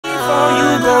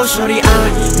on, shorty,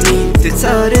 I need to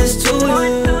tell this to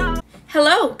you.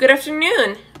 Hello, good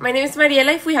afternoon. My name is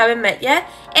Mariela if we haven't met yet,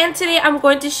 and today I'm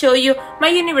going to show you my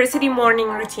university morning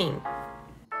routine.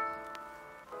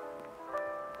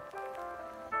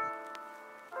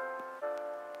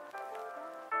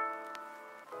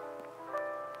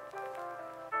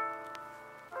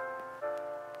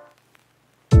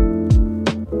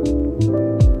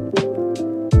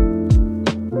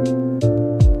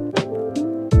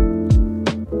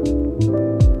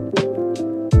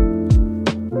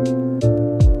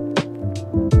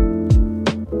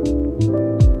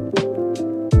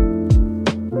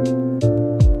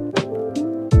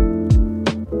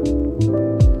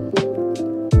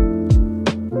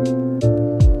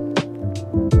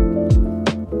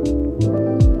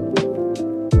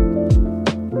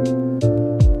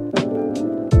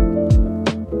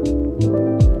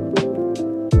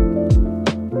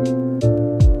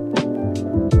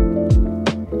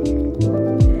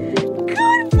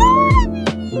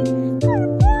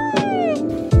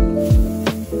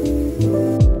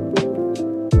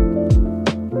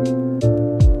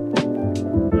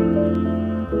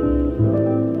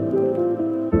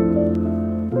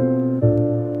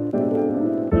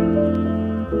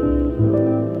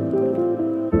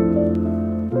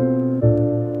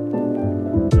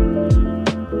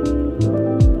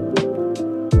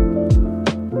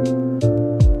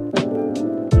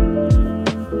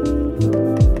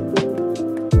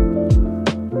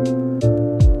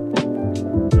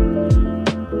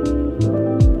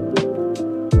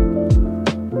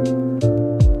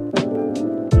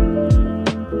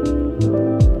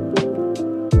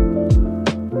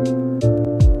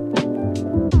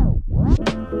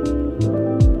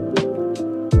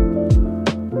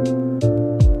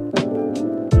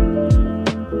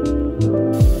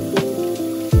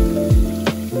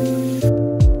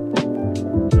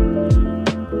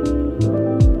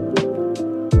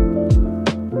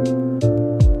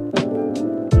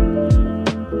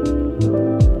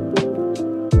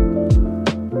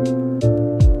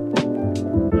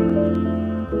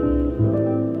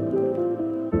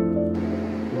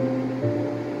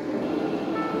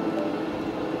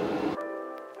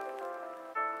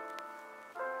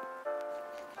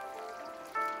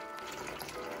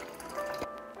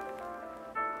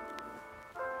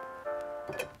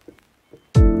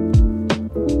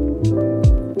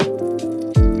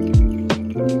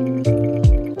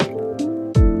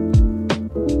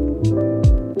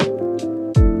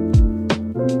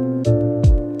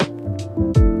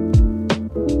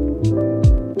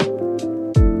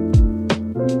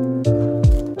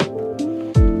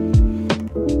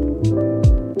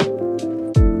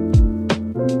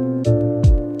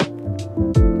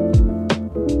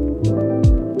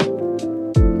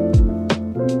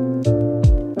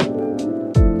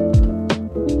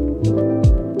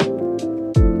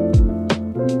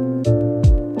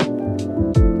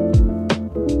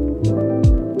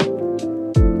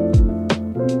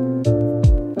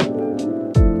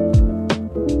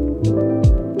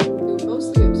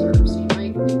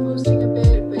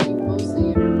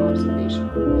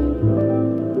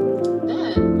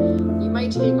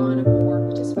 Take on a more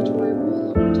participatory role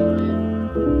over time.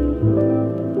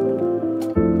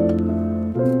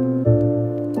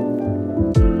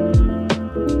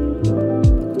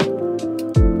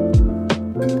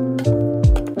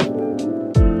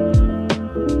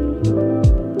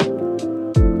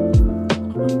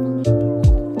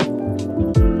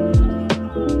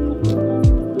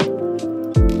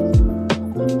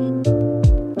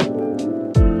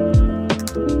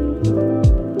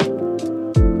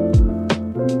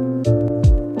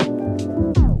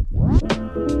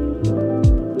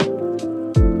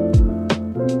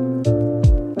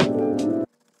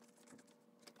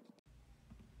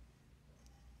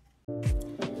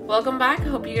 Welcome back. I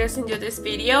hope you guys enjoyed this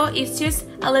video. It's just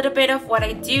a little bit of what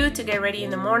I do to get ready in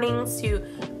the mornings to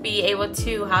be able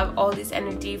to have all this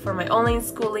energy for my online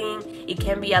schooling. It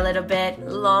can be a little bit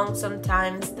long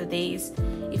sometimes, the days,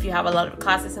 if you have a lot of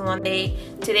classes in one day.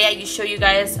 Today I just show you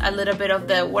guys a little bit of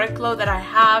the workload that I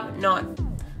have, not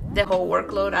the whole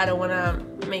workload. I don't want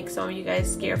to make some of you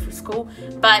guys scared for school,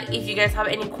 but if you guys have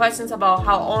any questions about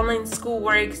how online school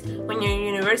works when you're in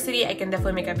university, I can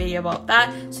definitely make a video about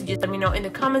that, so just let me know in the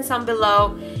comments down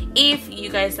below. If you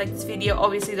guys like this video,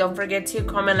 obviously don't forget to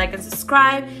comment, like, and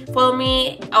subscribe. Follow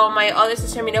me on my other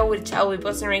social media, which I will be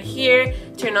posting right here.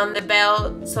 Turn on the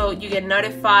bell so you get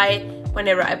notified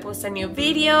whenever I post a new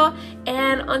video,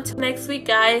 and until next week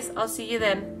guys, I'll see you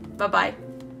then. Bye bye.